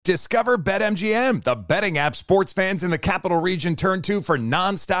Discover BetMGM, the betting app sports fans in the capital region turn to for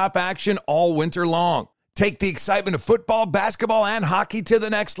nonstop action all winter long. Take the excitement of football, basketball, and hockey to the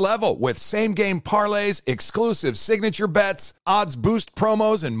next level with same-game parlays, exclusive signature bets, odds boost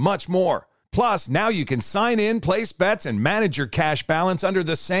promos, and much more. Plus, now you can sign in, place bets, and manage your cash balance under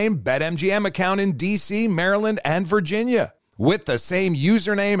the same BetMGM account in D.C., Maryland, and Virginia. With the same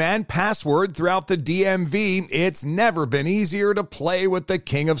username and password throughout the DMV, it's never been easier to play with the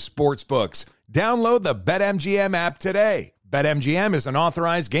king of sportsbooks. Download the BetMGM app today. BetMGM is an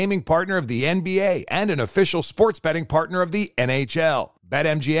authorized gaming partner of the NBA and an official sports betting partner of the NHL.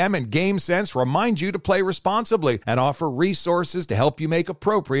 BetMGM and GameSense remind you to play responsibly and offer resources to help you make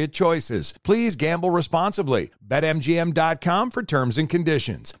appropriate choices. Please gamble responsibly. BetMGM.com for terms and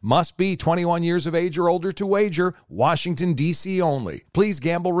conditions. Must be 21 years of age or older to wager. Washington, D.C. only. Please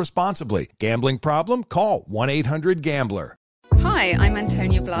gamble responsibly. Gambling problem? Call 1-800-GAMBLER. Hi, I'm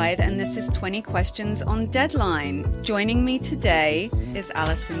Antonia Blythe, and this is 20 Questions on Deadline. Joining me today is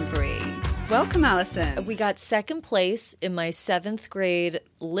Alison Brie. Welcome, Alison. We got second place in my 7th grade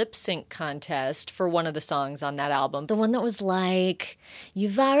lip sync contest for one of the songs on that album. The one that was like,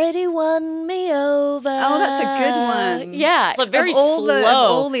 "You've already won me over." Oh, that's a good one. Yeah. It's a very slow. Of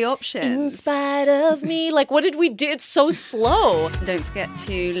all the options. In spite of me. Like, what did we do? It's so slow. Don't forget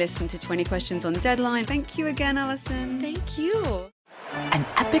to listen to 20 Questions on Deadline. Thank you again, Alison. Thank you. An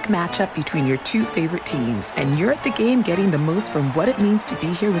epic matchup between your two favorite teams, and you're at the game getting the most from what it means to be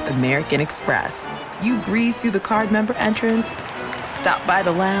here with American Express. You breeze through the card member entrance, stop by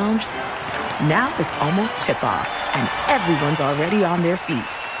the lounge. Now it's almost tip-off, and everyone's already on their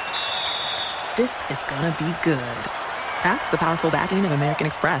feet. This is gonna be good. That's the powerful backing of American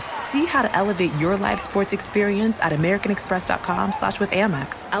Express. See how to elevate your live sports experience at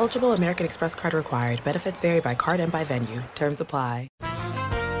americanexpress.com/withAmex. Eligible American Express card required. Benefits vary by card and by venue. Terms apply.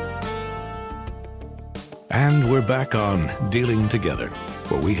 And we're back on Dealing Together,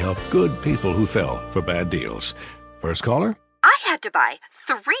 where we help good people who fell for bad deals. First caller? I had to buy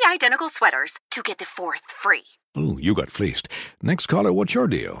 3 identical sweaters to get the 4th free. Ooh, you got fleeced. Next caller, what's your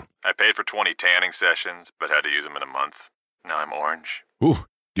deal? I paid for 20 tanning sessions, but had to use them in a month. Now I'm orange. Ooh,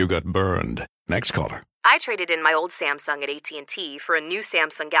 you got burned. Next caller. I traded in my old Samsung at AT&T for a new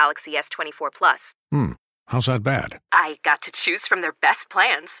Samsung Galaxy S24 Plus. How's that bad? I got to choose from their best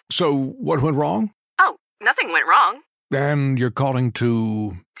plans. So, what went wrong? Oh, nothing went wrong. And you're calling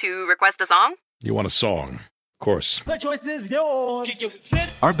to... To request a song? You want a song. Of course. The choice is yours.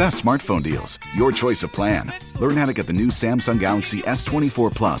 Our best smartphone deals. Your choice of plan. Learn how to get the new Samsung Galaxy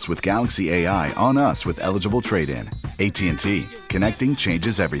S24 Plus with Galaxy AI on us with eligible trade-in. AT&T. Connecting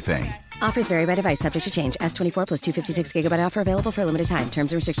changes everything. Offers vary by device. Subject to change. S24 plus 256 gigabyte offer available for a limited time.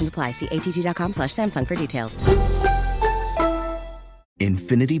 Terms and restrictions apply. See att.com/Samsung for details.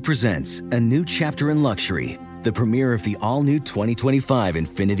 Infinity presents a new chapter in luxury. The premiere of the all-new 2025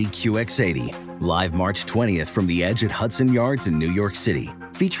 Infinity QX80. Live March 20th from the Edge at Hudson Yards in New York City.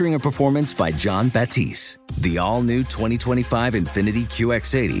 Featuring a performance by John Batiste. The all-new 2025 Infinity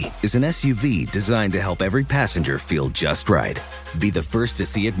QX80 is an SUV designed to help every passenger feel just right. Be the first to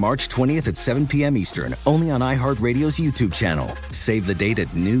see it March 20th at 7 p.m. Eastern, only on iHeartRadio's YouTube channel. Save the date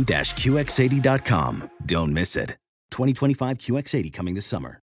at new-QX80.com. Don't miss it. 2025 QX80 coming this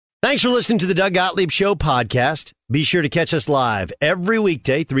summer. Thanks for listening to the Doug Gottlieb Show podcast. Be sure to catch us live every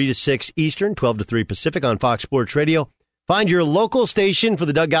weekday, 3 to 6 Eastern, 12 to 3 Pacific on Fox Sports Radio. Find your local station for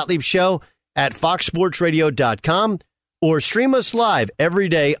the Doug Gottlieb Show at foxsportsradio.com or stream us live every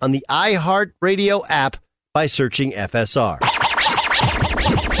day on the iHeartRadio app by searching FSR. Now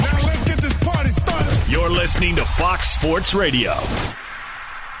let's get this party started. You're listening to Fox Sports Radio.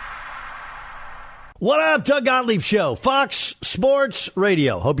 What up, Doug Gottlieb Show, Fox Sports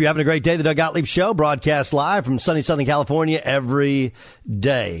Radio. Hope you're having a great day. The Doug Gottlieb Show broadcasts live from sunny Southern California every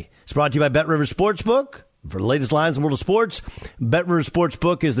day. It's brought to you by Bet Rivers Sportsbook. For the latest lines in the world of sports, Bet Rivers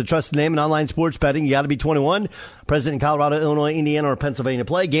Sportsbook is the trusted name in online sports betting. You got to be 21. Present in Colorado, Illinois, Indiana, or Pennsylvania.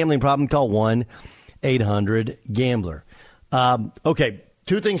 Play. Gambling problem, call 1-800-GAMBLER. Okay,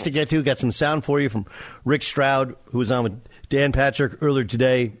 2 things to get to. Got some sound for you from Rick Stroud, who was on with Dan Patrick earlier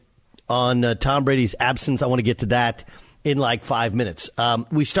today on Tom Brady's absence. I want to get to that in like 5 minutes.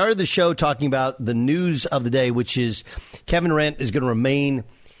 We started the show talking about the news of the day, which is Kevin Durant is going to remain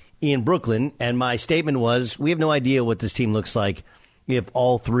in Brooklyn. And my statement was, we have no idea what this team looks like if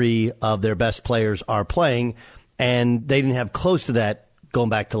all 3 of their best players are playing. And they didn't have close to that going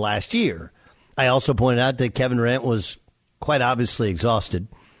back to last year. I also pointed out that Kevin Durant was quite obviously exhausted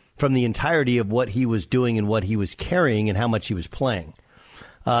from the entirety of what he was doing and what he was carrying and how much he was playing.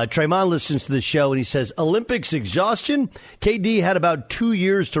 Draymond listens to the show, and he says, Olympics exhaustion? KD had about 2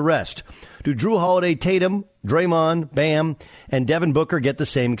 years to rest. Do Drew Holiday, Tatum, Draymond, Bam, and Devin Booker get the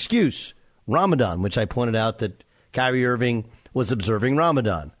same excuse? Ramadan, which I pointed out that Kyrie Irving was observing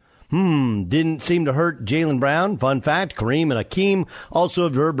Ramadan. Didn't seem to hurt Jaylen Brown. Fun fact, Kareem and Hakeem also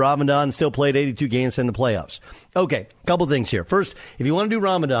observed Ramadan, still played 82 games in the playoffs. Okay, couple things here. First, if you want to do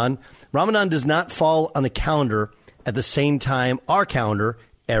Ramadan does not fall on the calendar at the same time our calendar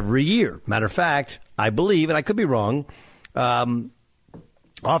every year. Matter of fact, I believe, and I could be wrong,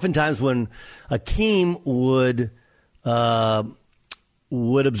 oftentimes when Hakeem would observe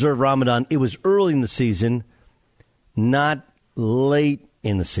Ramadan, it was early in the season, not late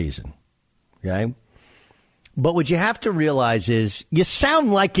in the season. Okay? But what you have to realize is you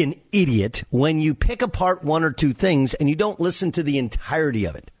sound like an idiot when you pick apart one or two things and you don't listen to the entirety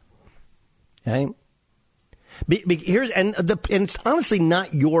of it. Okay? And it's honestly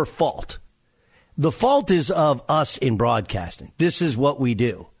not your fault. The fault is of us in broadcasting. This is what we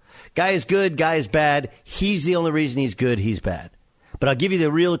do. Guy is good, guy is bad. He's the only reason he's good, he's bad. But I'll give you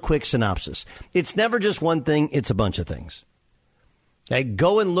the real quick synopsis. It's never just one thing, it's a bunch of things. Okay,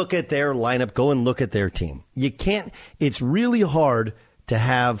 go and look at their lineup. Go and look at their team. You can't. It's really hard to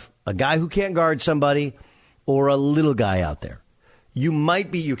have a guy who can't guard somebody or a little guy out there.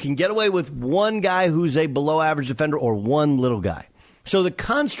 You can get away with one guy who's a below average defender or one little guy. So the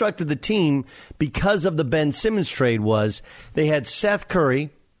construct of the team, because of the Ben Simmons trade, was they had Seth Curry,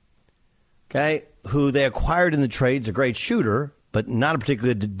 okay, who they acquired in the trades, a great shooter, but not a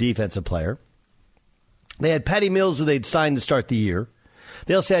particularly defensive player. They had Patty Mills, who they'd signed to start the year.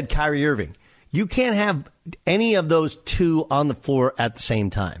 They also had Kyrie Irving. You can't have any of those two on the floor at the same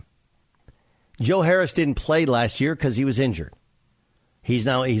time. Joe Harris didn't play last year because he was injured. He's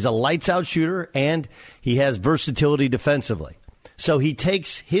a lights-out shooter, and he has versatility defensively. So he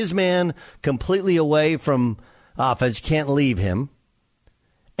takes his man completely away from offense, can't leave him,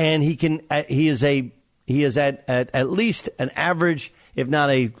 and he is at least an average, if not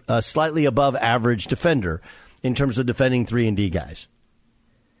a slightly above average defender in terms of defending 3-and-D guys.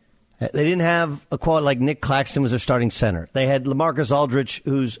 They didn't have a quality like Nick Claxton was their starting center. They had LaMarcus Aldridge,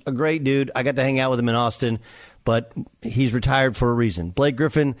 who's a great dude. I got to hang out with him in Austin, but he's retired for a reason. Blake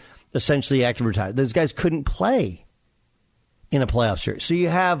Griffin, essentially active retired. Those guys couldn't play in a playoff series. So you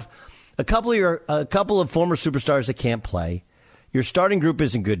have a couple of former superstars that can't play. Your starting group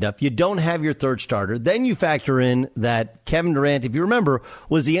isn't good enough. You don't have your third starter. Then you factor in that Kevin Durant, if you remember,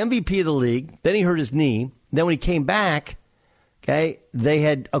 was the MVP of the league. Then he hurt his knee. Then when he came back, okay, they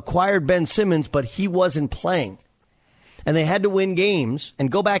had acquired Ben Simmons, but he wasn't playing. And they had to win games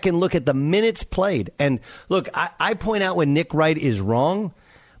and go back and look at the minutes played. And look, I point out when Nick Wright is wrong,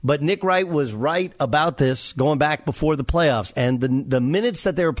 but Nick Wright was right about this going back before the playoffs. And the minutes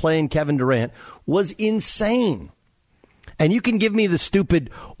that they were playing Kevin Durant was insane. And you can give me the stupid,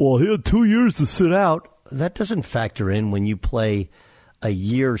 well, he had 2 years to sit out. That doesn't factor in when you play a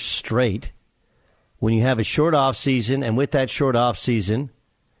year straight, when you have a short off season, and with that short off season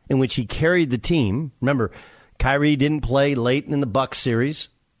in which he carried the team. Remember, Kyrie didn't play late in the Bucks series.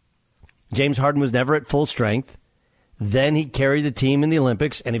 James Harden was never at full strength. Then he carried the team in the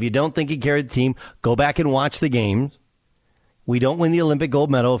Olympics. And if you don't think he carried the team, go back and watch the games. We don't win the Olympic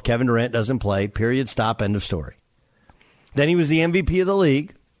gold medal if Kevin Durant doesn't play. Period. Stop. End of story. Then he was the MVP of the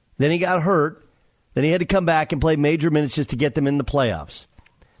league. Then he got hurt. Then he had to come back and play major minutes just to get them in the playoffs.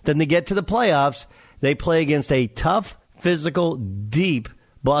 Then they get to the playoffs. They play against a tough, physical, deep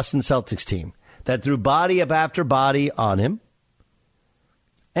Boston Celtics team that threw body up after body on him.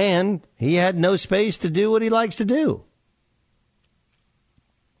 And he had no space to do what he likes to do.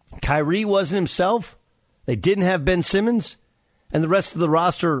 Kyrie wasn't himself. They didn't have Ben Simmons. And the rest of the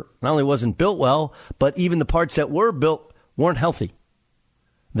roster not only wasn't built well, but even the parts that were built weren't healthy.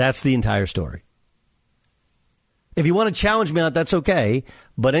 That's the entire story. If you want to challenge me on it, that's okay.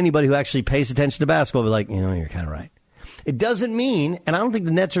 But anybody who actually pays attention to basketball will be like, you're kind of right. It doesn't mean, and I don't think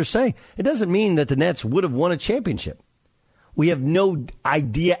the Nets are saying, it doesn't mean that the Nets would have won a championship. We have no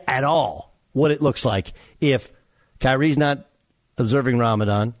idea at all what it looks like if Kyrie's not observing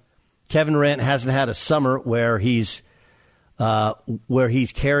Ramadan. Kevin Durant hasn't had a summer where he's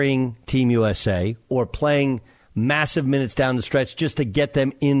carrying Team USA or playing massive minutes down the stretch just to get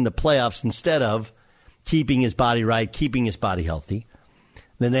them in the playoffs instead of keeping his body right, keeping his body healthy.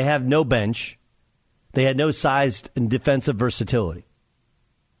 Then they have no bench. They had no size and defensive versatility.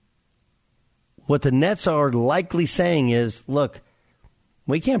 What the Nets are likely saying is, look,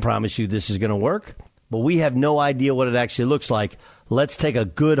 we can't promise you this is going to work, but we have no idea what it actually looks like. Let's take a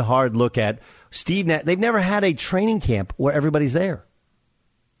good, hard look at Steve Nash. They've never had a training camp where everybody's there.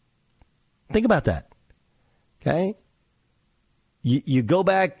 Think about that. Okay? You go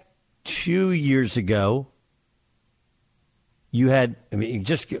back 2 years ago. You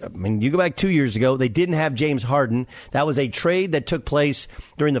go back 2 years ago. They didn't have James Harden. That was a trade that took place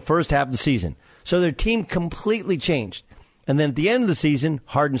during the first half of the season. So their team completely changed. And then at the end of the season,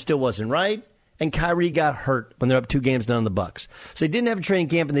 Harden still wasn't right, and Kyrie got hurt when they're up 2 games down on the Bucks. So they didn't have a training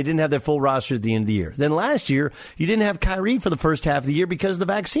camp, and they didn't have their full roster at the end of the year. Then last year, you didn't have Kyrie for the first half of the year because of the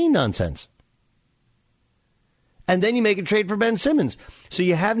vaccine nonsense. And then you make a trade for Ben Simmons. So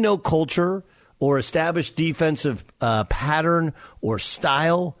you have no culture or established defensive pattern or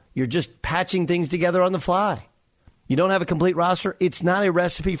style. You're just patching things together on the fly. You don't have a complete roster. It's not a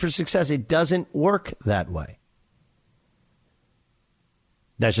recipe for success. It doesn't work that way.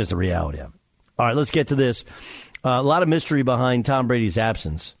 That's just the reality of it. All right, let's get to this. A lot of mystery behind Tom Brady's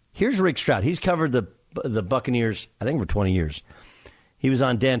absence. Here's Rick Stroud. He's covered the Buccaneers, I think, for 20 years. He was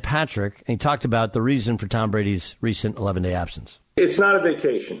on Dan Patrick, and he talked about the reason for Tom Brady's recent 11-day absence. It's not a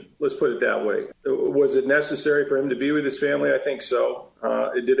vacation. Let's put it that way. Was it necessary for him to be with his family? I think so.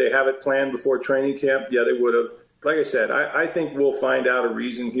 Did they have it planned before training camp? Yeah, they would have. Like I said, I think we'll find out a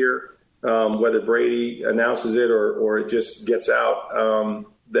reason here, whether Brady announces it or it just gets out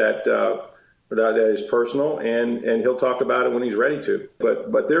that is personal, and he'll talk about it when he's ready to.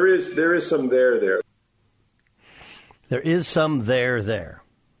 But there is some there. There is some there.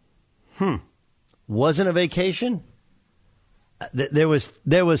 Wasn't a vacation? There was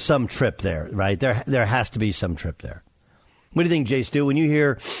some trip there, right? There has to be some trip there. What do you think, Jay Stu? When you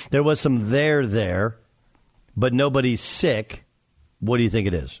hear there was some there, but nobody's sick, what do you think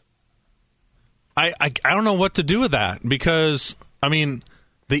it is? I don't know what to do with that because, I mean,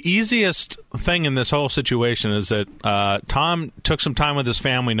 the easiest thing in this whole situation is that Tom took some time with his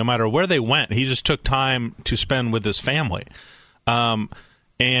family. No matter where they went, he just took time to spend with his family.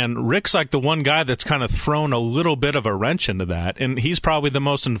 And Rick's like the one guy that's kind of thrown a little bit of a wrench into that, and he's probably the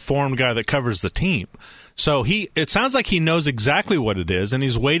most informed guy that covers the team. So it sounds like he knows exactly what it is, and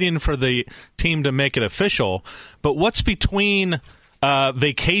he's waiting for the team to make it official. But what's between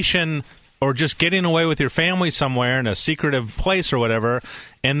vacation or just getting away with your family somewhere in a secretive place or whatever,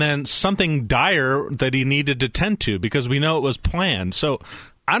 and then something dire that he needed to tend to because we know it was planned. So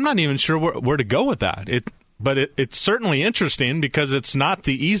I'm not even sure where to go with that. But it's certainly interesting because it's not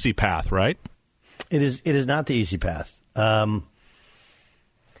the easy path, right? It is not the easy path. I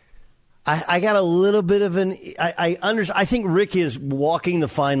got a little bit of I think Rick is walking the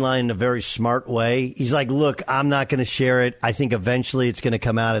fine line in a very smart way. He's like, look, I'm not going to share it. I think eventually it's going to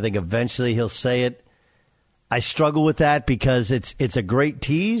come out. I think eventually he'll say it. I struggle with that because it's a great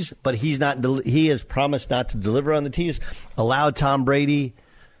tease, but he has promised not to deliver on the tease. Allow Tom Brady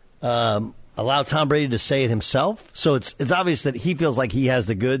to say it himself. So it's obvious that he feels like he has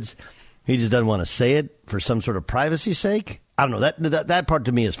the goods. He just doesn't want to say it for some sort of privacy sake. I don't know. That part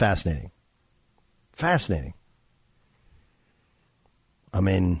to me is fascinating. Fascinating. I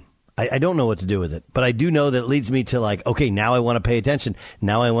mean, I don't know what to do with it, but I do know that it leads me to like, okay, now I want to pay attention.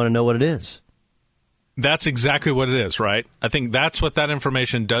 Now I want to know what it is. That's exactly what it is, right? I think that's what that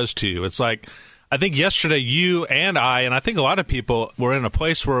information does to you. It's like, I think yesterday you and I think a lot of people were in a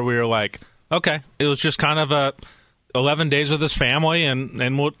place where we were like, okay, it was just kind of 11 days with his family,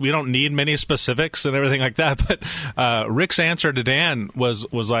 and we don't need many specifics and everything like that. But Rick's answer to Dan was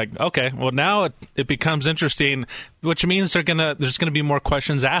like, okay, well, now it becomes interesting, which means there's going to be more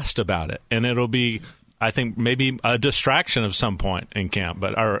questions asked about it, and it'll be, I think, maybe a distraction of some point in camp,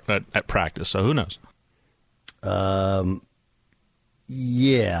 or at practice. So who knows?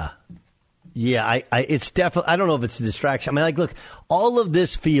 Yeah. It's definitely. I don't know if it's a distraction. I mean, like, look, all of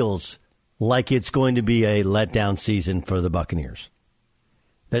this feels like it's going to be a letdown season for the Buccaneers.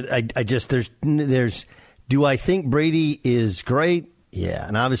 Do I think Brady is great? Yeah,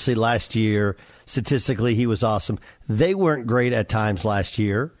 and obviously last year, statistically, he was awesome. They weren't great at times last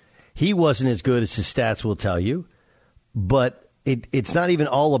year. He wasn't as good as his stats will tell you, but it's not even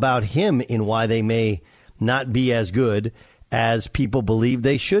all about him in why they may not be as good as people believe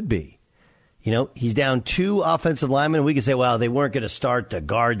they should be. You know, he's down 2 offensive linemen. We can say, well, they weren't going to start the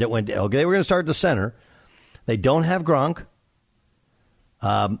guard that went. Okay, they were going to start the center. They don't have Gronk.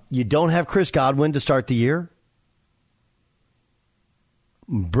 You don't have Chris Godwin to start the year.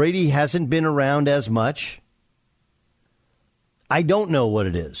 Brady hasn't been around as much. I don't know what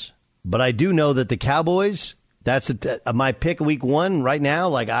it is, but I do know that the Cowboys. That's my pick week 1 right now.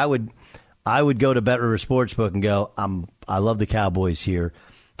 Like I would go to Bet Rivers Sportsbook and go, I love the Cowboys here.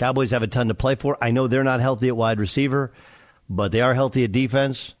 Cowboys have a ton to play for. I know they're not healthy at wide receiver, but they are healthy at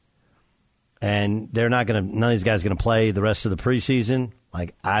defense. And they're not going to, none of these guys are going to play the rest of the preseason.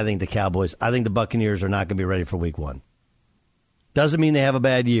 Like, I think the Buccaneers are not going to be ready for week 1. Doesn't mean they have a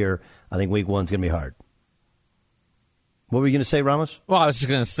bad year. I think week 1's going to be hard. What were you going to say, Ramos? Well, I was just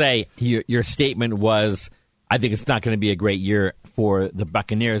going to say your statement was, I think it's not going to be a great year for the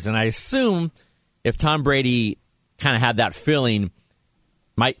Buccaneers. And I assume if Tom Brady kind of had that feeling,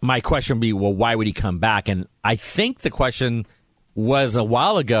 my question would be, well, why would he come back? And I think the question was a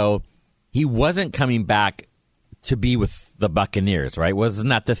while ago, he wasn't coming back to be with the Buccaneers, right? Wasn't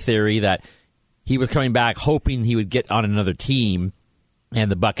that the theory that he was coming back hoping he would get on another team,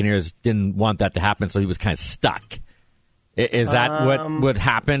 and the Buccaneers didn't want that to happen, so he was kind of stuck? Is that what would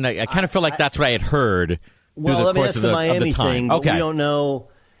happen? I kind of feel like that's what I had heard through the course of the Miami time. Thing, okay. We don't know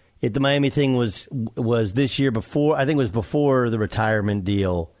if the Miami thing was this year before. I think it was before the retirement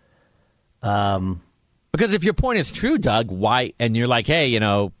deal. Because if your point is true, Doug, why? And you're like, hey,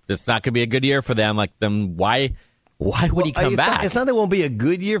 it's not going to be a good year for them. Like, then why would he come back? It's not that it won't be a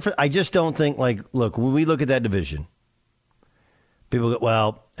good year for. I just don't think. Look, when we look at that division, people go,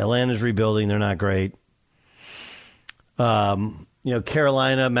 well, Atlanta's rebuilding; they're not great.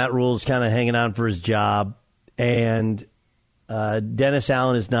 Carolina, Matt Rule's kind of hanging on for his job, and Dennis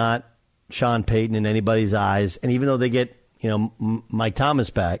Allen is not Sean Payton in anybody's eyes. And even though they get Mike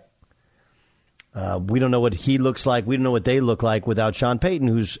Thomas back, we don't know what he looks like. We don't know what they look like without Sean Payton,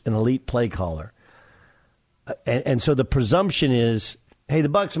 who's an elite play caller. And so the presumption is, hey, the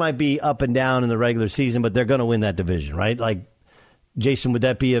Bucs might be up and down in the regular season, but they're going to win that division, right? Like, Jason, would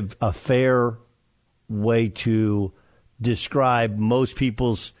that be a fair way to describe most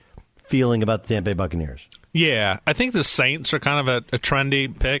people's feeling about the Tampa Bay Buccaneers? Yeah, I think the Saints are kind of a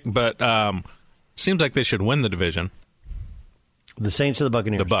trendy pick, but seems like they should win the division. The Saints or the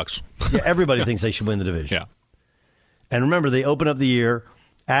Buccaneers? The Bucs. Yeah, everybody thinks they should win the division. Yeah. And remember, they open up the year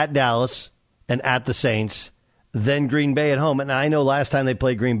at Dallas and at the Saints, then Green Bay at home. And I know last time they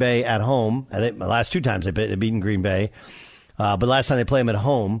played Green Bay at home, the last 2 times they've beaten Green Bay, but last time they played them at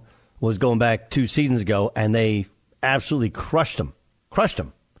home was going back 2 seasons ago, and they absolutely crushed them.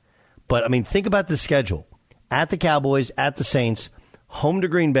 But, I mean, think about the schedule. At the Cowboys, at the Saints, home to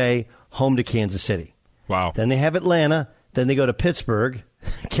Green Bay, home to Kansas City. Wow. Then they have Atlanta. Then they go to Pittsburgh,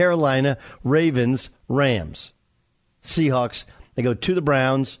 Carolina, Ravens, Rams, Seahawks. They go to the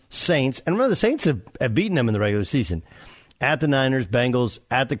Browns, Saints. And remember, the Saints have beaten them in the regular season. At the Niners, Bengals,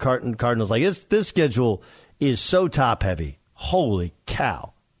 at the Cardinals. Like, this schedule is so top-heavy. Holy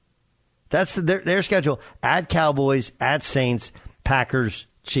cow. That's their schedule. At Cowboys, at Saints, Packers,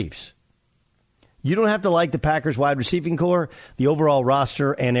 Chiefs. You don't have to like the Packers wide receiving core. The overall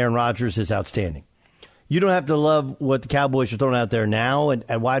roster and Aaron Rodgers is outstanding. You don't have to love what the Cowboys are throwing out there now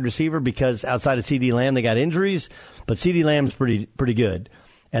at wide receiver, because outside of CeeDee Lamb, they got injuries, but CeeDee Lamb's pretty good.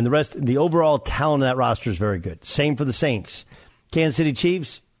 And the overall talent of that roster is very good. Same for the Saints. Kansas City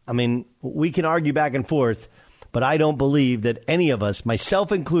Chiefs, I mean, we can argue back and forth, but I don't believe that any of us,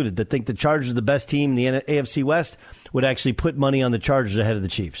 myself included, that think the Chargers are the best team in the AFC West would actually put money on the Chargers ahead of the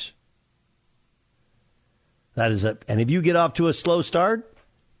Chiefs. And if you get off to a slow start,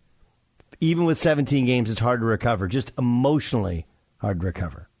 even with 17 games, it's hard to recover. Just emotionally hard to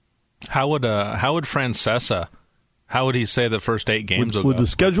recover. How would Francesa? How would he say the first 8 games will with go? the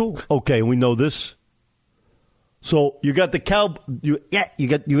schedule? Okay, we know this. So you got the you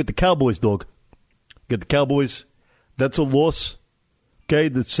got the Cowboys, dog. You got the Cowboys. That's a loss. Okay,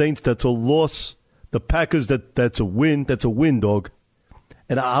 the Saints. That's a loss. The Packers. That's a win. That's a win, dog.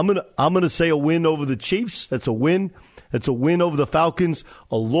 And I'm gonna say a win over the Chiefs. That's a win. That's a win over the Falcons.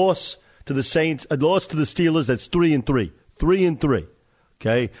 A loss to the Saints, a loss to the Steelers. That's 3-3. 3-3.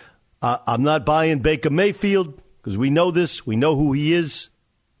 Okay, I'm not buying Baker Mayfield because we know this. We know who he is,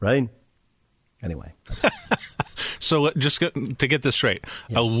 right? Anyway. So just to get this straight,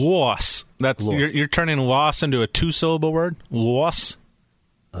 yes. A loss. That's loss. You're turning loss into a 2-syllable word. Loss.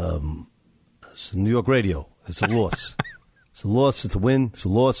 It's New York radio. It's a loss. It's a loss. It's a win. It's a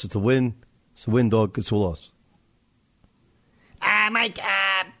loss. It's a win. It's a win, dog. It's a loss. My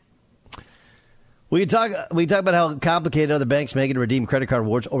God. We can talk about how complicated other banks make it to redeem credit card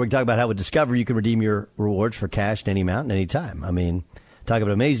rewards, or we can talk about how with Discover you can redeem your rewards for cash at any amount and any time. I mean, talk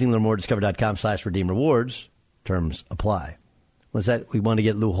about amazing. Learn more at discover.com/redeem rewards. Terms apply. Was that we want to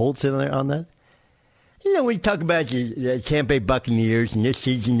get Lou Holtz in there on that? You know, we talk about the Tampa Bay Buccaneers and this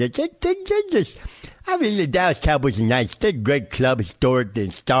season. I mean, the Dallas Cowboys are nice. They're a great club, historic,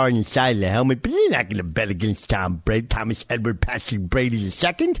 they're starring inside the helmet, but you're not going to bet against Tom Brady, Thomas Edward Patrick Brady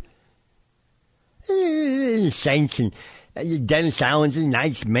II. Saints and Dennis Allen's a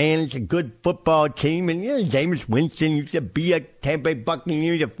nice man. It's a good football team. And Jameis Winston used to be a Tampa Bay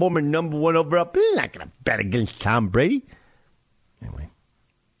Buccaneers, a former number 1 overall. But you're not going to bet against Tom Brady. Anyway,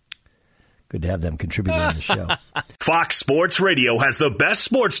 Good to have them contributing on the show. Fox Sports Radio has the best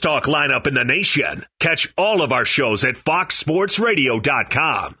sports talk lineup in the nation. Catch all of our shows at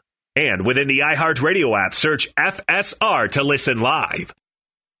foxsportsradio.com. And within the iHeartRadio app, search FSR to listen live.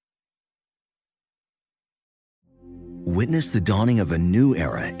 Witness the dawning of a new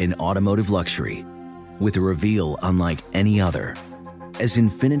era in automotive luxury with a reveal unlike any other as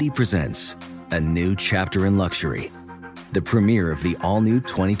Infiniti presents a new chapter in luxury, the premiere of the all-new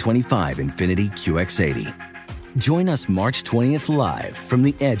 2025 Infiniti QX80. Join us March 20th live from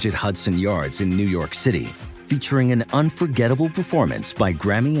the Edge at Hudson Yards in New York City, featuring an unforgettable performance by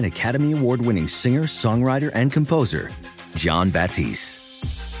Grammy and Academy Award-winning singer, songwriter, and composer, Jon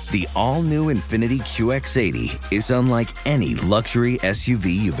Batiste. The all-new Infiniti QX80 is unlike any luxury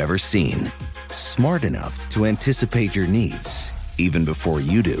SUV you've ever seen. Smart enough to anticipate your needs, even before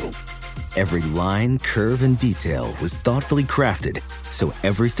you do. Every line, curve, and detail was thoughtfully crafted, so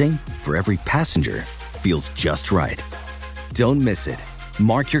everything for every passenger feels just right. Don't miss it.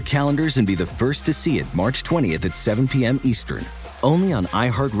 Mark your calendars and be the first to see it March 20th at 7 p.m. Eastern, only on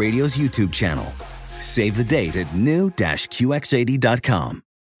iHeartRadio's YouTube channel. Save the date at new-QX80.com.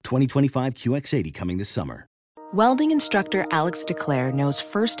 2025 QX80 coming this summer. Welding instructor Alex DeClaire knows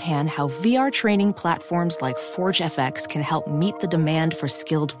firsthand how VR training platforms like ForgeFX can help meet the demand for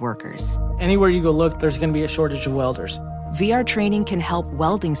skilled workers. Anywhere you go look, there's going to be a shortage of welders. VR training can help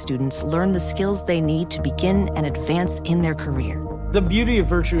welding students learn the skills they need to begin and advance in their career. The beauty of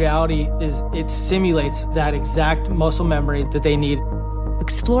virtual reality is it simulates that exact muscle memory that they need.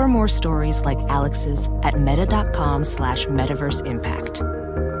 Explore more stories like Alex's at meta.com/metaverseimpact.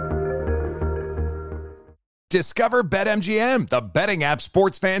 Discover BetMGM, the betting app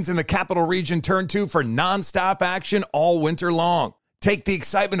sports fans in the capital region turn to for nonstop action all winter long. Take the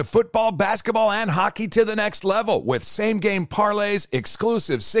excitement of football, basketball, and hockey to the next level with same-game parlays,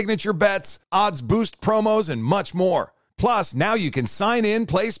 exclusive signature bets, odds boost promos, and much more. Plus, now you can sign in,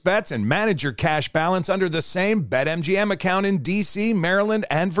 place bets, and manage your cash balance under the same BetMGM account in D.C., Maryland,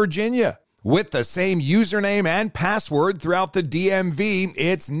 and Virginia. With the same username and password throughout the DMV,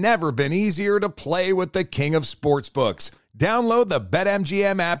 it's never been easier to play with the king of sportsbooks. Download the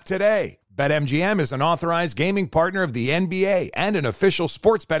BetMGM app today. BetMGM is an authorized gaming partner of the NBA and an official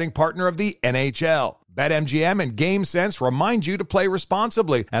sports betting partner of the NHL. BetMGM and GameSense remind you to play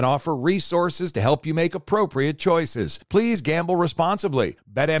responsibly and offer resources to help you make appropriate choices. Please gamble responsibly.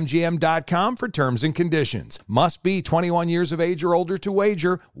 BetMGM.com for terms and conditions. Must be 21 years of age or older to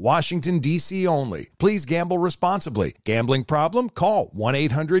wager. Washington, D.C. only. Please gamble responsibly. Gambling problem? Call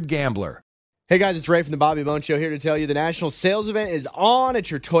 1-800-GAMBLER. Hey guys, it's Ray from the Bobby Bones Show here to tell you the national sales event is on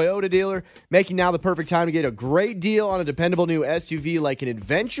at your Toyota dealer, making now the perfect time to get a great deal on a dependable new SUV like an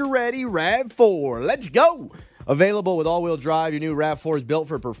adventure-ready RAV4. Let's go! Available with all-wheel drive, your new RAV4 is built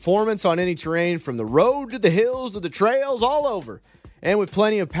for performance on any terrain, from the road to the hills to the trails, all over. And with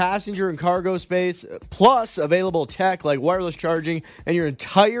plenty of passenger and cargo space, plus available tech like wireless charging, and your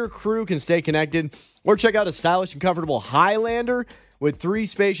entire crew can stay connected. Or check out a stylish and comfortable Highlander with 3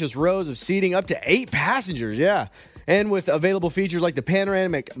 spacious rows of seating, up to 8 passengers, yeah. And with available features like the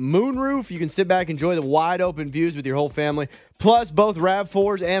panoramic moonroof, you can sit back and enjoy the wide open views with your whole family. Plus, both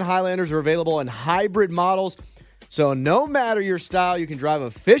RAV4s and Highlanders are available in hybrid models. So no matter your style, you can drive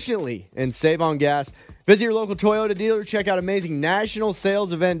efficiently and save on gas. Visit your local Toyota dealer. Check out amazing national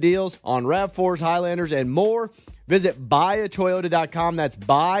sales event deals on RAV4s, Highlanders, and more. Visit buyatoyota.com. That's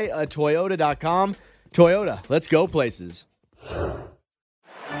buyatoyota.com. Toyota, let's go places.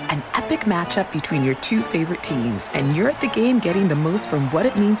 An epic matchup between your two favorite teams, and you're at the game getting the most from what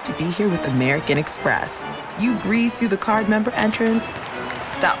it means to be here with American Express. You breeze through the card member entrance,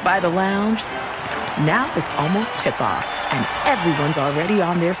 stop by the lounge. Now it's almost tip-off, and everyone's already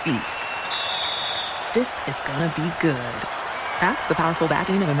on their feet. This is gonna be good. That's the powerful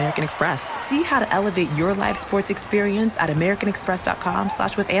backing of American Express. See how to elevate your live sports experience at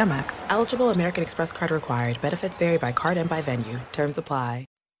americanexpress.com/withAmex. Eligible American Express card required. Benefits vary by card and by venue. Terms apply.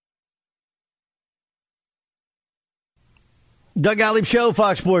 Doug Gottlieb Show,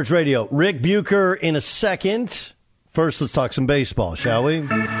 Fox Sports Radio. Rick Bucher in a second. First, let's talk some baseball, shall we?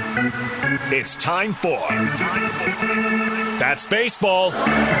 It's time for That's Baseball.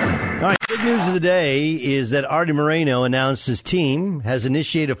 All right, big news of the day is that Artie Moreno announced his team has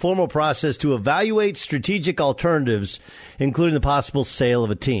initiated a formal process to evaluate strategic alternatives, including the possible sale of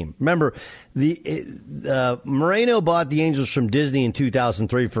a team. Remember, Moreno bought the Angels from Disney in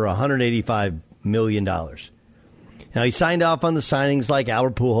 2003 for $185 million. Now, he signed off on the signings like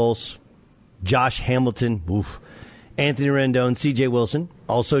Albert Pujols, Josh Hamilton, Anthony Rendon, C.J. Wilson,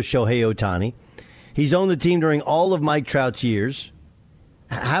 also Shohei Ohtani. He's owned the team during all of Mike Trout's years.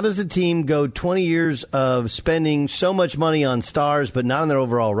 How does a team go 20 years of spending so much money on stars but not on their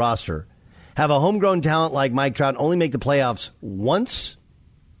overall roster, have a homegrown talent like Mike Trout only make the playoffs once?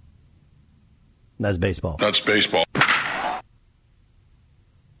 That's baseball. That's baseball. All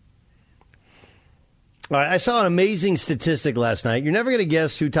right, I saw an amazing statistic last night. You're never going to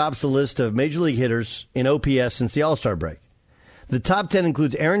guess who tops the list of Major League hitters in OPS since the All-Star break. The top 10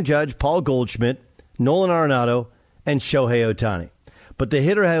 includes Aaron Judge, Paul Goldschmidt, Nolan Arenado, and Shohei Ohtani. But the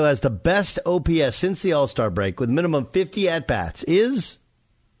hitter who has the best OPS since the All-Star break with minimum 50 at-bats is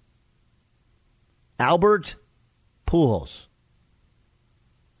Albert Pujols.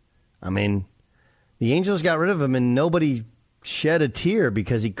 I mean, the Angels got rid of him and nobody shed a tear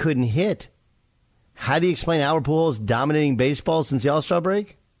because he couldn't hit. How do you explain Albert Pujols dominating baseball since the All-Star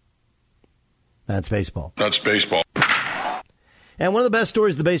break? That's baseball. That's baseball. And one of the best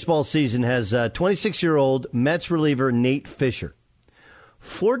stories of the baseball season has 26-year-old Mets reliever Nate Fisher.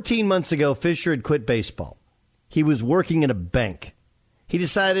 14 months ago, Fisher had quit baseball. He was working in a bank. He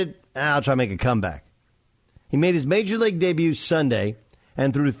decided, I'll try to make a comeback. He made his Major League debut Sunday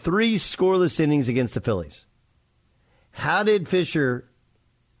and threw 3 scoreless innings against the Phillies. How did Fisher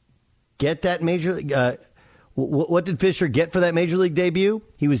get that Major League? What did Fisher get for that Major League debut?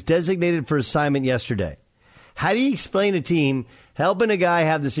 He was designated for assignment yesterday. How do you explain a team helping a guy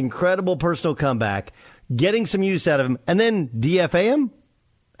have this incredible personal comeback, getting some use out of him, and then DFA him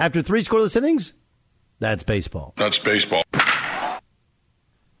after 3 scoreless innings? That's baseball. That's baseball.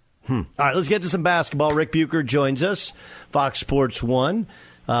 All right, let's get to some basketball. Rick Bucher joins us, Fox Sports 1.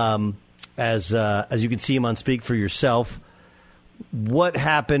 As you can see him on Speak for Yourself, what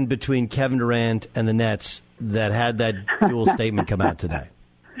happened between Kevin Durant and the Nets that had that dual statement come out today?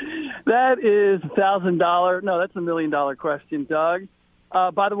 That is $1,000. No, that's $1 million question, Doug.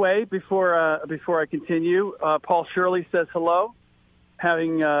 By the way, before I continue, Paul Shirley says hello,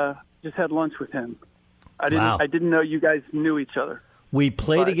 having just had lunch with him. I didn't know you guys knew each other. We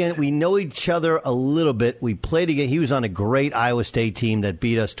played again. We know each other a little bit. We played again. He was on a great Iowa State team that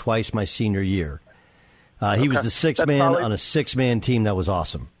beat us twice my senior year. He was the sixth man on a 6-man team that was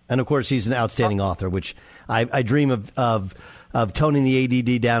awesome. And, of course, he's an outstanding author, which I dream of toning the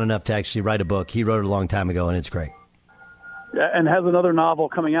ADD down enough to actually write a book. He wrote it a long time ago, and it's great. Yeah, and has another novel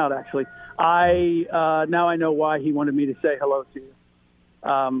coming out, actually. Now I know why he wanted me to say hello to you.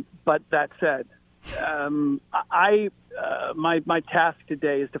 But that said, my task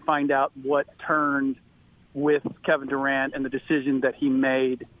today is to find out what turned with Kevin Durant and the decision that he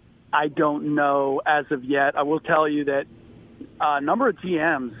made. I don't know as of yet. I will tell you that a number of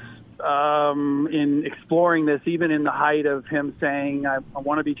GMs in exploring this, even in the height of him saying, I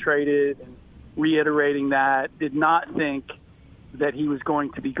want to be traded and reiterating that, did not think that he was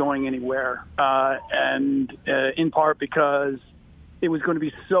going to be going anywhere. And in part because it was going to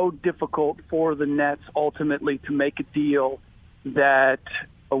be so difficult for the Nets ultimately to make a deal that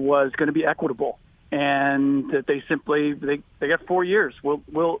was going to be equitable, and that they simply they got 4 years.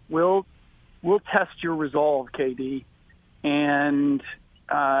 We'll test your resolve, KD, and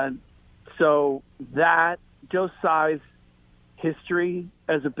so that Joe Tsai's history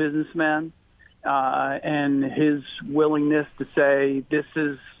as a businessman and his willingness to say this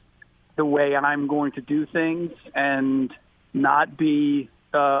is the way I'm going to do things and not be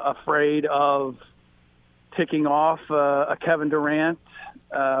afraid of ticking off a Kevin Durant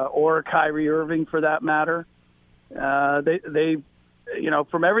or a Kyrie Irving, for that matter. They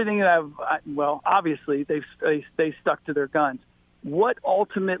from everything that obviously they stuck to their guns. What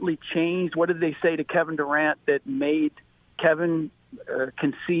ultimately changed? What did they say to Kevin Durant that made Kevin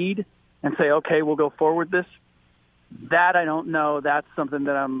concede and say, "Okay, we'll go forward with this"? That I don't know. That's something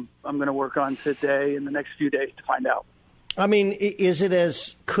that I'm going to work on today in the next few days to find out. I mean,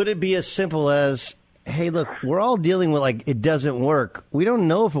 could it be as simple as, hey, look, we're all dealing with, it doesn't work. We don't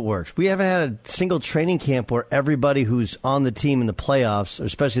know if it works. We haven't had a single training camp where everybody who's on the team in the playoffs,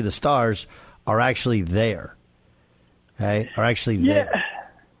 especially the stars, are actually there. Okay? Are actually there.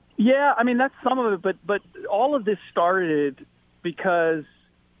 Yeah, I mean, that's some of it, but all of this started because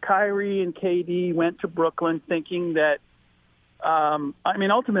Kyrie and KD went to Brooklyn thinking that,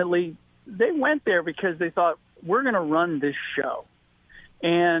 ultimately, they went there because they thought, we're going to run this show.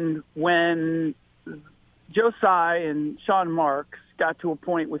 And when Joe Tsai and Sean Marks got to a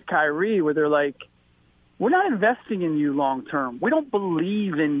point with Kyrie where they're like, we're not investing in you long term. We don't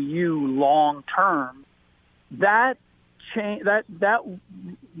believe in you long term. That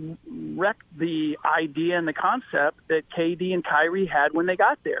wrecked the idea and the concept that KD and Kyrie had when they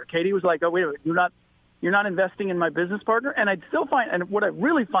got there. KD was like, oh, wait a minute, you're not investing in my business partner? And I'd still find, and what I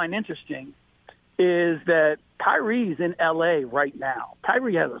really find interesting is that Kyrie's in L.A. right now.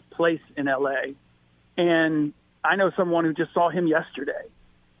 Kyrie has a place in L.A., and I know someone who just saw him yesterday,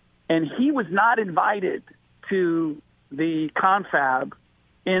 and he was not invited to the confab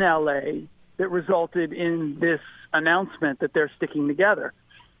in L.A. that resulted in this announcement that they're sticking together.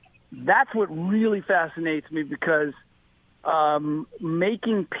 That's what really fascinates me, because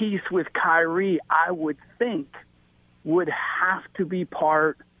making peace with Kyrie, I would think, would have to be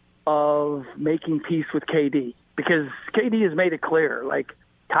part of making peace with KD, because KD has made it clear, like,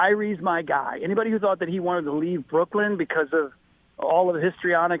 Kyrie's my guy. Anybody who thought that he wanted to leave Brooklyn because of all of the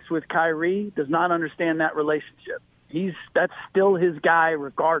histrionics with Kyrie does not understand that relationship. That's still his guy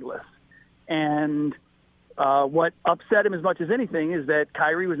regardless. And what upset him as much as anything is that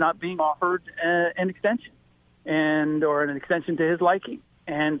Kyrie was not being offered an extension or an extension to his liking.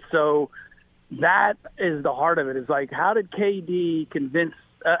 And so that is the heart of it. Is like, how did they convince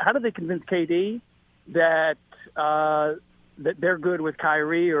KD that that they're good with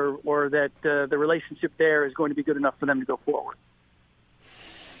Kyrie, or that the relationship there is going to be good enough for them to go forward?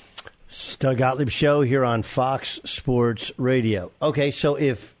 Doug Gottlieb Show here on Fox Sports Radio. Okay, so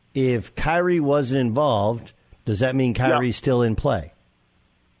if Kyrie wasn't involved, does that mean Kyrie's still in play?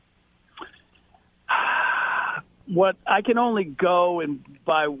 What I can only go and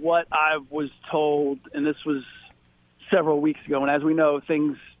by what I was told, and this was several weeks ago, and as we know,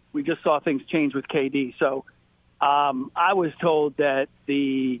 we just saw things change with KD. So I was told that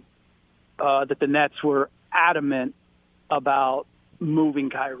the Nets were adamant about moving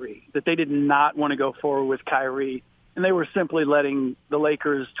Kyrie, that they did not want to go forward with Kyrie, and they were simply letting the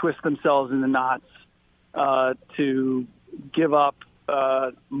Lakers twist themselves in the knots to give up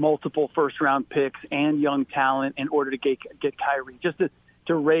multiple first-round picks and young talent in order to get Kyrie, just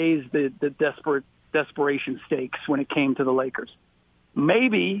to raise the desperation stakes when it came to the Lakers.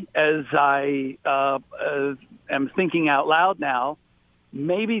 Maybe, as I am thinking out loud now,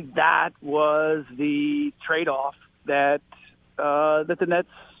 maybe that was the trade-off that the Nets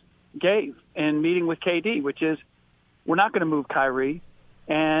gave in meeting with KD, which is, we're not going to move Kyrie,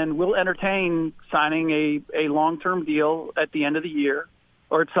 and we'll entertain signing a long-term deal at the end of the year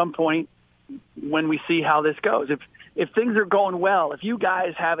or at some point when we see how this goes. If things are going well, if you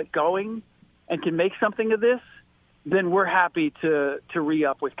guys have it going and can make something of this, then we're happy to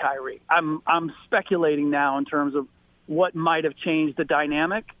re-up with Kyrie. I'm speculating now in terms of what might have changed the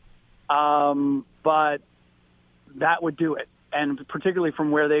dynamic, but that would do it. And particularly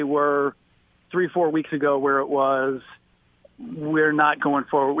from where they were 3-4 weeks ago, where it was, we're not going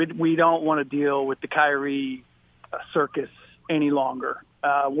forward. We don't want to deal with the Kyrie circus any longer.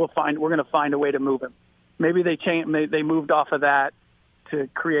 We're going to find a way to move him. Maybe they moved off of that to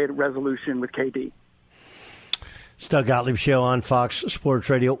create a resolution with KD. It's Doug Gottlieb Show on Fox Sports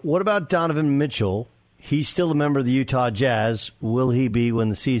Radio. What about Donovan Mitchell? He's still a member of the Utah Jazz. Will he be when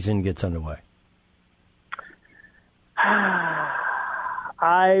the season gets underway?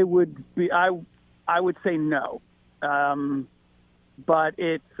 I would say no. But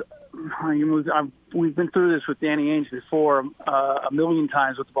we've been through this with Danny Ainge before a million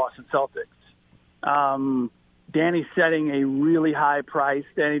times with the Boston Celtics. Danny's setting a really high price.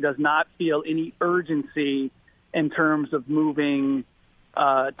 Danny does not feel any urgency in terms of moving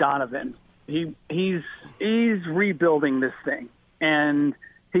Donovan. He's rebuilding this thing, and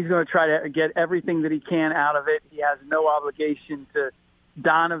he's going to try to get everything that he can out of it. He has no obligation to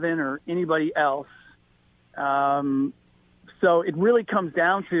Donovan or anybody else. So it really comes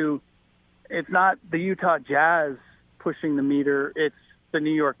down to, it's not the Utah Jazz pushing the meter, it's the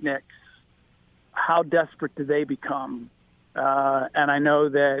New York Knicks. How desperate do they become? And I know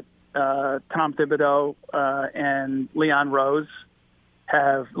that Tom Thibodeau and Leon Rose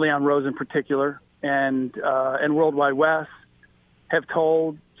in particular, and World Wide West have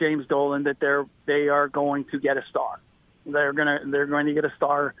told James Dolan that they are going to get a star. They're going to get a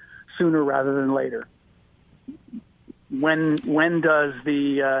star sooner rather than later. When does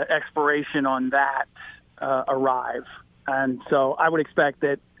the expiration on that arrive? And so I would expect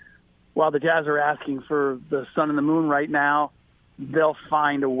that while the Jazz are asking for the sun and the moon right now, they'll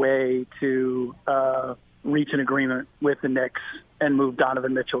find a way to reach an agreement with the Knicks and move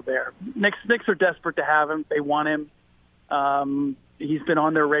Donovan Mitchell there. Knicks are desperate to have him. They want him. He's been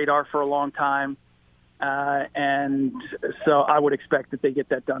on their radar for a long time. And so I would expect that they get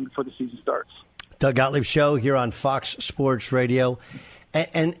that done before the season starts. Doug Gottlieb Show here on Fox Sports Radio.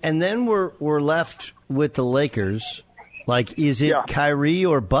 And then we're left with the Lakers. Like, is it Kyrie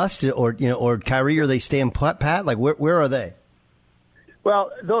or bust, or Kyrie, or they stand pat? Like, where are they?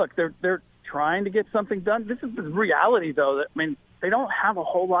 Well, look, they're trying to get something done. This is the reality, though. That, I mean, they don't have a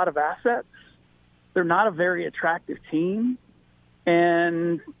whole lot of assets. they're not a very attractive team.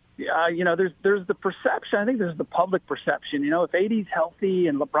 And, there's the perception. I think there's the public perception. If AD's healthy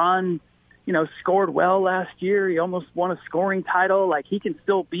and LeBron, scored well last year, he almost won a scoring title, like he can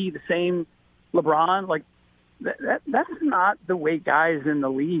still be the same LeBron. Like that's not the way guys in the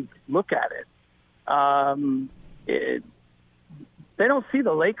league look at it. They don't see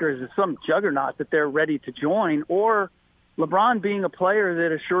the Lakers as some juggernaut that they're ready to join, or LeBron being a player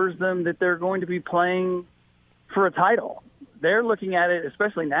that assures them that they're going to be playing for a title. They're looking at it,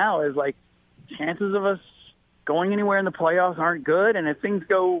 especially now, as like chances of us going anywhere in the playoffs aren't good, and if things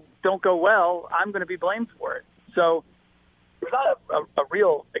don't go well, I'm going to be blamed for it. So there's not a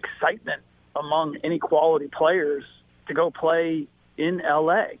real excitement among any quality players to go play in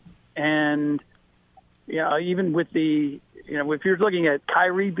LA. And even with if you're looking at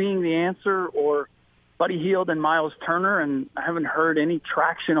Kyrie being the answer, or Buddy Hield and Miles Turner, and I haven't heard any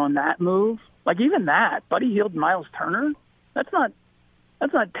traction on that move. Like even that, Buddy Hield and Miles Turner, that's not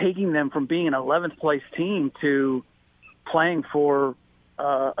taking them from being an 11th place team to playing for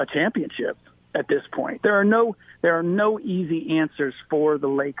a championship at this point. There are no easy answers for the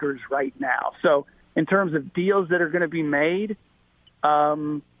Lakers right now. So in terms of deals that are going to be made,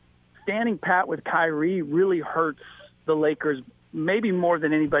 standing pat with Kyrie really hurts the Lakers maybe more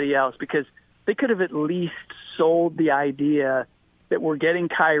than anybody else, because they could have at least sold the idea that we're getting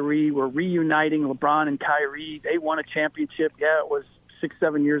Kyrie, we're reuniting LeBron and Kyrie. They won a championship. Yeah, it was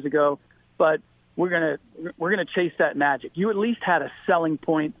 6-7 years ago, but we're gonna chase that magic. You at least had a selling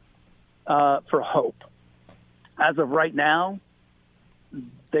point for hope. As of right now,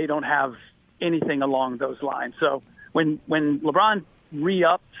 they don't have anything along those lines. So when LeBron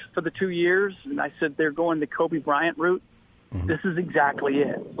re-upped for the 2 years, and I said they're going the Kobe Bryant route, this is exactly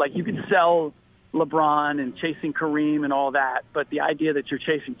it. Like you can sell LeBron and chasing Kareem and all that, but the idea that you're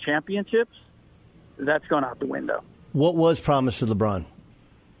chasing championships, that's gone out the window. What was promised to LeBron?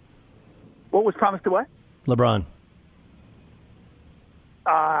 What was promised to what? LeBron.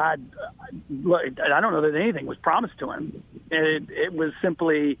 I don't know that anything was promised to him. It was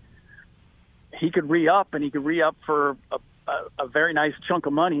simply he could re-up, and he could re-up for a very nice chunk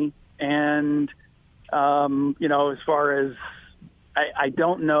of money. And, as far as I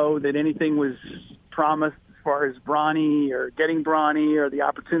don't know that anything was promised as far as Bronny or getting Bronny or the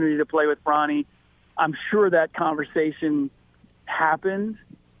opportunity to play with Bronny. I'm sure that conversation happened,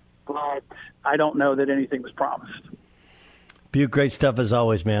 but I don't know that anything was promised. Buke, great stuff as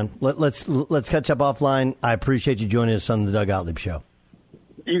always, man. Let's catch up offline. I appreciate you joining us on the Doug Gottlieb Show.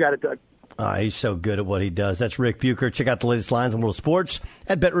 You got it, Doug. He's so good at what he does. That's Rick Bucher. Check out the latest lines in world sports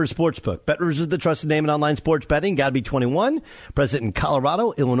at BetRivers Sportsbook. BetRivers is the trusted name in online sports betting. Got to be 21. Present in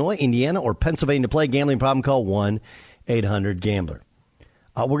Colorado, Illinois, Indiana, or Pennsylvania to play. Gambling problem, call 1-800-GAMBLER.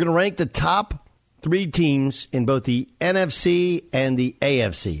 We're going to rank the top 3 teams in both the NFC and the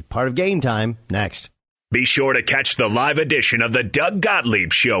AFC. Part of Game Time, next. Be sure to catch the live edition of the Doug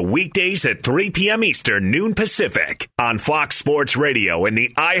Gottlieb Show weekdays at 3 p.m. Eastern, noon Pacific on Fox Sports Radio and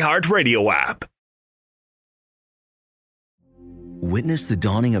the iHeartRadio app. Witness the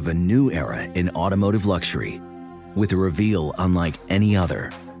dawning of a new era in automotive luxury with a reveal unlike any other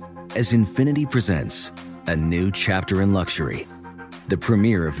as Infiniti presents a new chapter in luxury, the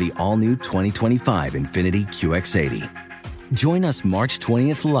premiere of the all-new 2025 Infiniti QX80. Join us March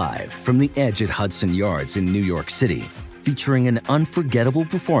 20th live from the Edge at Hudson Yards in New York City, featuring an unforgettable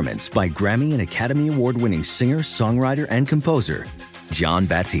performance by Grammy and Academy Award-winning singer, songwriter, and composer, Jon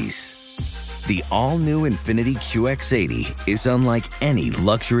Batiste. The all-new Infiniti QX80 is unlike any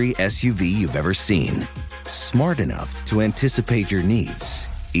luxury SUV you've ever seen. Smart enough to anticipate your needs,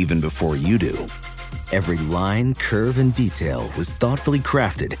 even before you do. Every line, curve, and detail was thoughtfully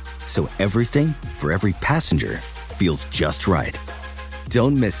crafted, so everything for every passenger feels just right.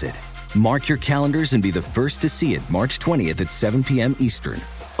 Don't miss it. Mark your calendars and be the first to see it March 20th at 7 p.m. Eastern,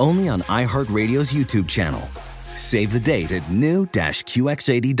 only on iHeartRadio's YouTube channel. Save the date at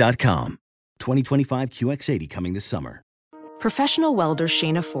new-QX80.com. 2025 QX80 coming this summer. Professional welder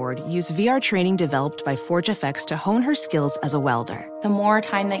Shayna Ford used VR training developed by ForgeFX to hone her skills as a welder. The more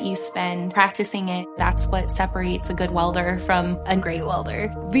time that you spend practicing it, that's what separates a good welder from a great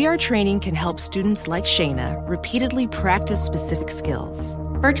welder. VR training can help students like Shayna repeatedly practice specific skills.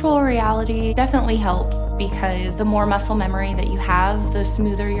 Virtual reality definitely helps because the more muscle memory that you have, the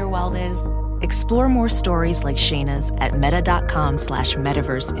smoother your weld is. Explore more stories like Shayna's at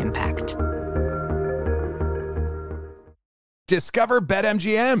meta.com/metaverseimpact. Discover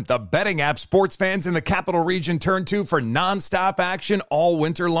BetMGM, the betting app sports fans in the capital region turn to for nonstop action all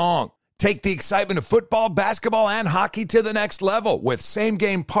winter long. Take the excitement of football, basketball, and hockey to the next level with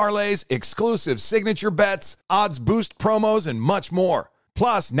same-game parlays, exclusive signature bets, odds boost promos, and much more.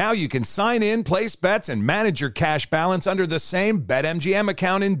 Plus, now you can sign in, place bets, and manage your cash balance under the same BetMGM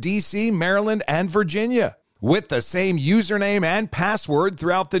account in D.C., Maryland, and Virginia. With the same username and password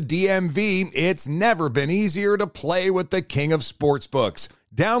throughout the DMV, it's never been easier to play with the king of sportsbooks.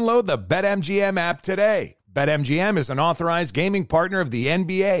 Download the BetMGM app today. BetMGM is an authorized gaming partner of the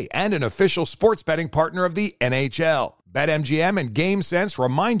NBA and an official sports betting partner of the NHL. BetMGM and GameSense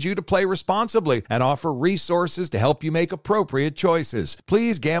remind you to play responsibly and offer resources to help you make appropriate choices.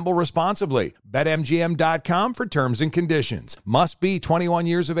 Please gamble responsibly. BetMGM.com for terms and conditions. Must be 21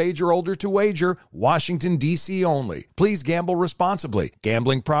 years of age or older to wager. Washington, D.C. only. Please gamble responsibly.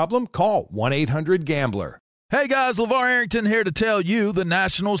 Gambling problem? Call 1-800-GAMBLER. Hey guys, LeVar Arrington here to tell you the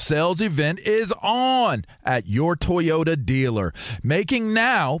national sales event is on at your Toyota dealer, making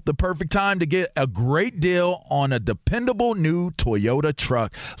now the perfect time to get a great deal on a dependable new Toyota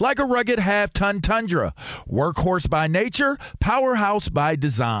truck, like a rugged half-ton Tundra. Workhorse by nature, powerhouse by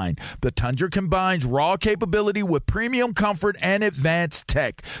design. The Tundra combines raw capability with premium comfort and advanced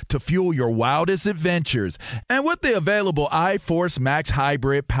tech to fuel your wildest adventures. And with the available iForce Max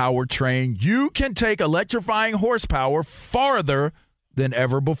Hybrid powertrain, you can take electrifying horsepower farther than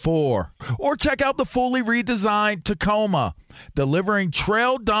ever before. Or check out the fully redesigned Tacoma, delivering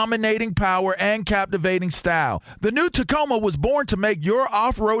trail-dominating power and captivating style. The new Tacoma was born to make your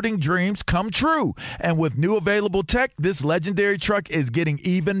off-roading dreams come true. And with new available tech, this legendary truck is getting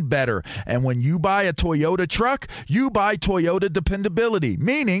even better. And when you buy a Toyota truck, you buy Toyota dependability,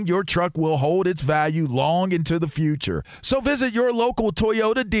 meaning your truck will hold its value long into the future. So visit your local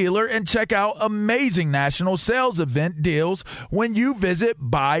Toyota dealer and check out amazing national sales event deals when you visit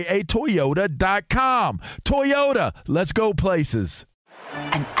buyatoyota.com. Toyota, let's go places.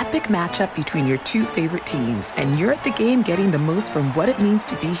 An epic matchup between your two favorite teams, and you're at the game getting the most from what it means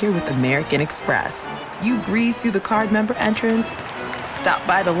to be here with American Express. You breeze through the card member entrance, stop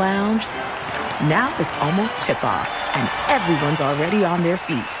by the lounge. Now it's almost tip-off, and everyone's already on their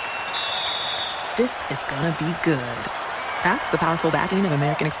feet. This is gonna be good. That's the powerful backing of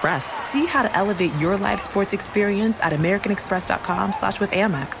American Express. See how to elevate your live sports experience at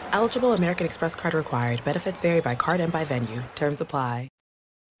americanexpress.com/with-Amex. Eligible American Express card required. Benefits vary by card and by venue. Terms apply.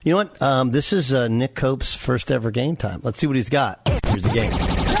 You know what? This is Nick Cope's first ever game time. Let's see what he's got. Here's the game.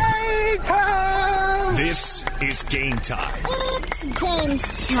 Game time! This is Game Time. It's game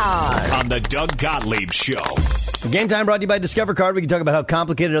time. On the Doug Gottlieb Show. Game time brought to you by Discover Card. We can talk about how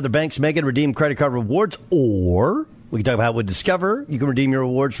complicated other banks make it, redeem credit card rewards, or we can talk about how with Discover, you can redeem your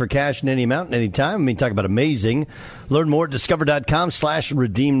rewards for cash in any amount and any time. We can talk about amazing. Learn more at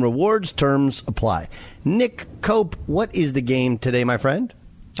discover.com/redeem rewards. Terms apply. Nick Cope, what is the game today, my friend?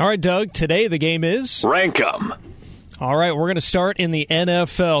 All right, Doug, today the game is Rank 'em. All right, we're going to start in the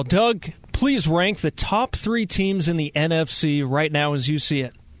NFL. Doug, please rank the top 3 teams in the NFC right now as you see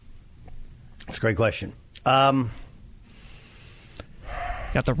it. That's a great question. Got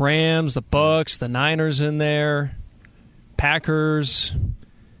the Rams, the Bucks, the Niners in there, Packers.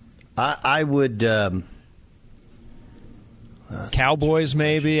 I would... Cowboys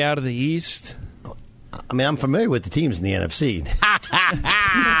maybe out of the East. I mean, I'm familiar with the teams in the NFC.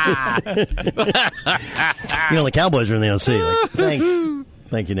 You know, the Cowboys are in the NFC. Like, thanks.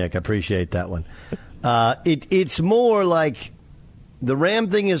 Thank you, Nick. I appreciate that one. It's more like the Ram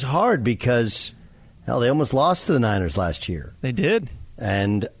thing is hard because, hell, they almost lost to the Niners last year. They did.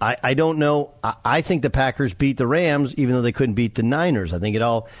 And I don't know. I think the Packers beat the Rams even though they couldn't beat the Niners. I think it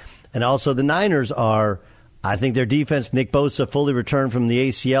all. And also the Niners are, I think their defense, Nick Bosa fully returned from the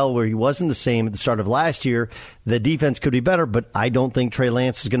ACL where he wasn't the same at the start of last year. The defense could be better, but I don't think Trey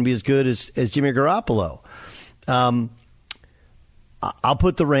Lance is going to be as good as Jimmy Garoppolo. I'll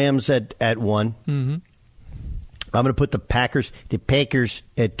put the Rams at 1. Mm-hmm. I'm going to put the Packers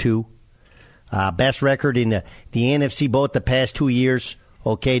at 2. Best record in the NFC both the past 2 years.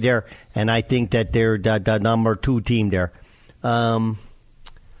 Okay, there. And I think that they're the number 2 team there. I'm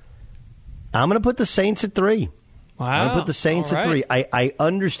going to put the Saints at 3. Wow. I'm going to put the Saints at 3. I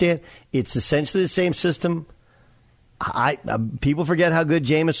understand it's essentially the same system. People forget how good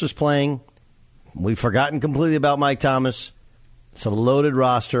Jameis was playing. We've forgotten completely about Mike Thomas. It's a loaded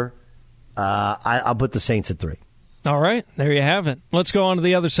roster. I'll put the Saints at 3. All right, there you have it. Let's go on to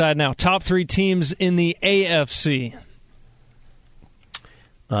the other side now. Top 3 teams in the AFC.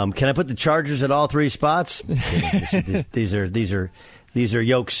 Can I put the Chargers at all 3 spots? These are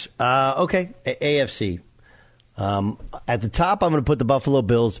yokes. Okay, AFC. At the top, I'm going to put the Buffalo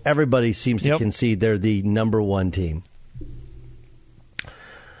Bills. Everybody seems to concede they're the number 1 team.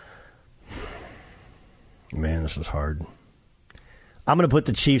 Man, this is hard. I'm going to put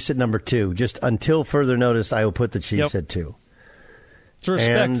the Chiefs at number 2. Just until further notice, I will put the Chiefs at 2. It's a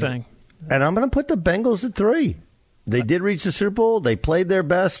respect thing. And I'm going to put the Bengals at 3. They did reach the Super Bowl. They played their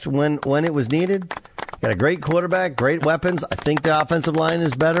best when it was needed. Got a great quarterback, great weapons. I think the offensive line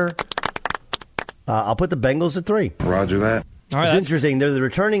is better. I'll put the Bengals at 3. Roger that. All right, it's interesting. They're the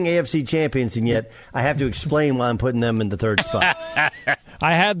returning AFC champions, and yet I have to explain why I'm putting them in the 3rd spot.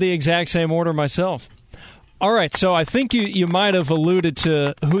 I had the exact same order myself. All right, so I think you might have alluded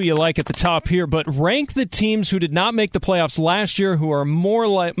to who you like at the top here, but rank the teams who did not make the playoffs last year who are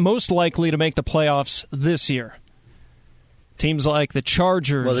most likely to make the playoffs this year. Teams like the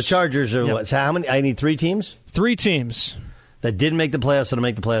Chargers. Well, the Chargers are what? So how many? I need 3 teams? 3 teams. That didn't make the playoffs that'll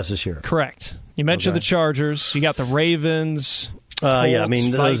make the playoffs this year. Correct. You mentioned the Chargers. You got the Ravens. Colts, yeah, I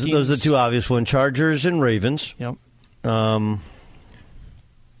mean, those are the 2 obvious ones, Chargers and Ravens. Yep.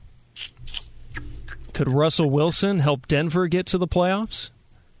 Could Russell Wilson help Denver get to the playoffs?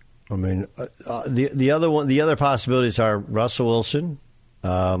 I mean, the other possibilities are Russell Wilson.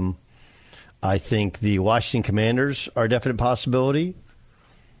 I think the Washington Commanders are a definite possibility.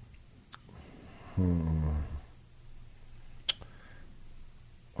 I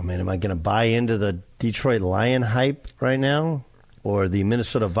mean, am I going to buy into the Detroit Lion hype right now or the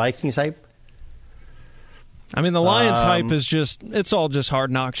Minnesota Vikings hype? I mean, the Lions hype is it's all just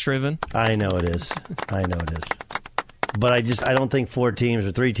Hard Knocks driven. I know it is. But I don't think 4 teams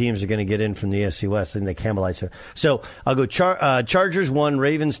or 3 teams are going to get in from the AFC West. I think they cannibalize her. So I'll go Chargers 1,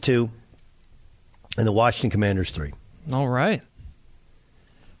 Ravens 2, and the Washington Commanders 3. All right.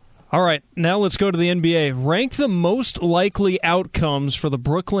 Now let's go to the NBA. Rank the most likely outcomes for the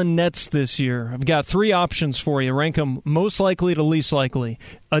Brooklyn Nets this year. I've got 3 options for you. Rank them most likely to least likely.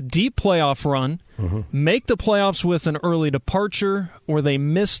 A deep playoff run, make the playoffs with an early departure, or they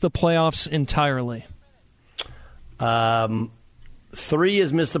miss the playoffs entirely. 3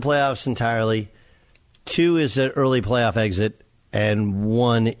 is miss the playoffs entirely. 2 is an early playoff exit, and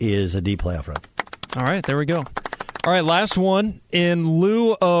 1 is a deep playoff run. All right, there we go. All right, last one. In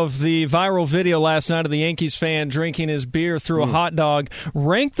lieu of the viral video last night of the Yankees fan drinking his beer through a hot dog,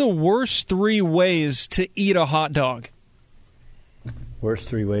 rank the worst 3 ways to eat a hot dog. Worst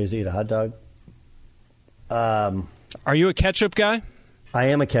 3 ways to eat a hot dog? Are you a ketchup guy? I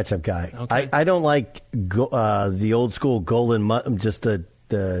am a ketchup guy. Okay. I don't like the old school golden, just the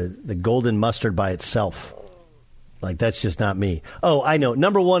golden mustard by itself. Like, that's just not me. Oh, I know.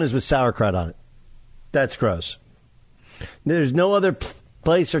 Number 1 is with sauerkraut on it. That's gross. There's no other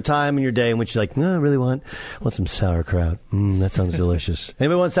place or time in your day in which you're like, no, I really want some sauerkraut. That sounds delicious.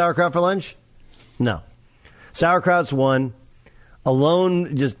 Anybody want sauerkraut for lunch? No. Sauerkraut's 1.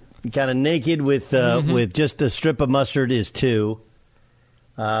 Alone, just kind of naked with just a strip of mustard is 2.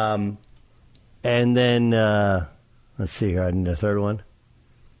 And then, let's see here, I need a 3rd one.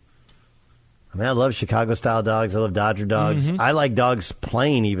 I mean, I love Chicago-style dogs. I love Dodger dogs. I like dogs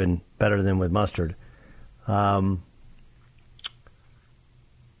plain even better than with mustard. You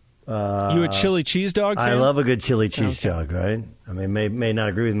a chili cheese dog fan? I love a good chili cheese dog, right? I mean, may not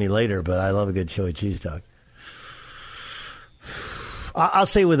agree with me later, but I love a good chili cheese dog. I'll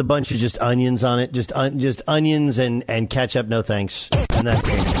say with a bunch of just onions on it, just onions and ketchup, no thanks. And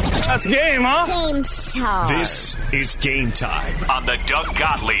that's game, huh? Game time. This is Game Time on the Doug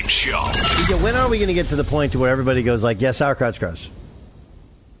Gottlieb Show. Yeah, when are we going to get to the point to where everybody goes like, "Yes, sauerkraut's gross"?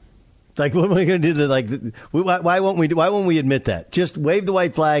 Like, what am I going to do? Why won't we admit that? Just wave the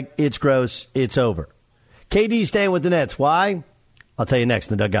white flag. It's gross. It's over. KD's staying with the Nets. Why? I'll tell you next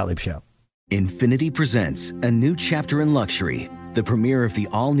in the Doug Gottlieb Show. Infiniti presents a new chapter in luxury, the premiere of the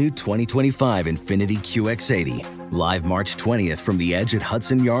all-new 2025 Infiniti QX80, live March 20th from the Edge at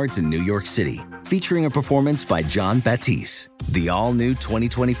Hudson Yards in New York City, featuring a performance by John Batiste. The all-new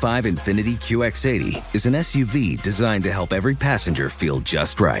 2025 Infiniti QX80 is an SUV designed to help every passenger feel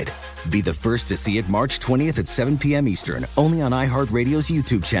just right. Be the first to see it March 20th at 7 p.m. Eastern, only on iHeartRadio's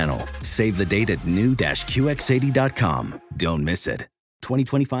YouTube channel. Save the date at new-QX80.com. Don't miss it.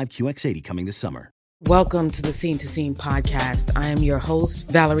 2025 QX80 coming this summer. Welcome to the Scene to Scene podcast. I am your host,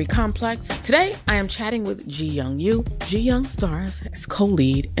 Valerie Complex. Today, I am chatting with Ji Young Yu. Ji Young stars as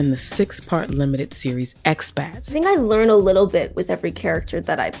co-lead in the 6-part limited series Expats. I think I learn a little bit with every character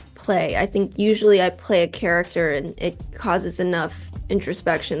that I play. I think usually I play a character and it causes enough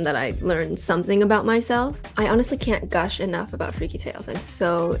introspection that I learn something about myself. I honestly can't gush enough about Freaky Tales. I'm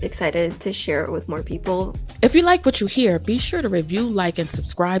so excited to share it with more people. If you like what you hear, be sure to review, like, and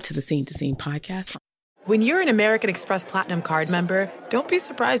subscribe to the Scene to Scene podcast. When you're an American Express Platinum card member, don't be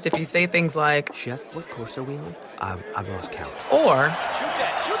surprised if you say things like, "Chef, what course are we on? I've lost count." Or,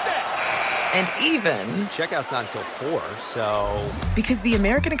 Shoot that! and even... Checkout's not until 4, so... Because the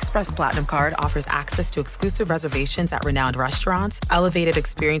American Express Platinum Card offers access to exclusive reservations at renowned restaurants, elevated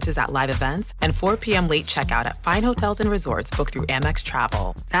experiences at live events, and 4 p.m. late checkout at fine hotels and resorts booked through Amex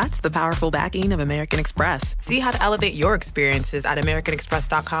Travel. That's the powerful backing of American Express. See how to elevate your experiences at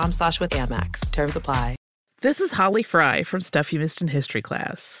americanexpress.com/withAmex. Terms apply. This is Holly Fry from Stuff You Missed in History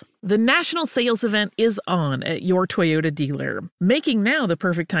class. The national sales event is on at your Toyota dealer, making now the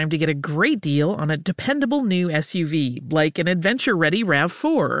perfect time to get a great deal on a dependable new SUV, like an adventure-ready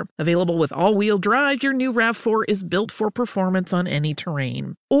RAV4. Available with all-wheel drive, your new RAV4 is built for performance on any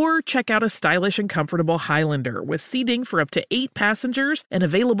terrain. Or check out a stylish and comfortable Highlander with seating for up to 8 passengers and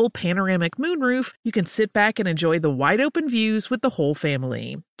available panoramic moonroof. You can sit back and enjoy the wide-open views with the whole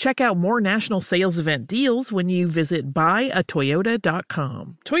family. Check out more national sales event deals when you visit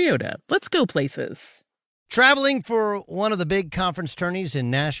buyatoyota.com. Toyota, let's go places. Traveling for one of the big conference tourneys in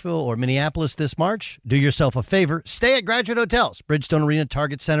Nashville or Minneapolis this March? Do yourself a favor. Stay at Graduate Hotels, Bridgestone Arena,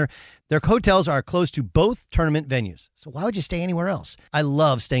 Target Center. Their hotels are close to both tournament venues. So why would you stay anywhere else? I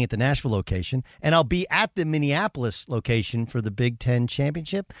love staying at the Nashville location, and I'll be at the Minneapolis location for the Big Ten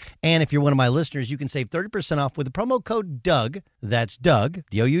Championship. And if you're one of my listeners, you can save 30% off with the promo code DOUG. That's Doug,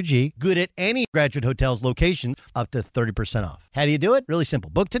 D-O-U-G. Good at any Graduate Hotels location, up to 30% off. How do you do it? Really simple.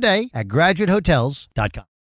 Book today at graduatehotels.com.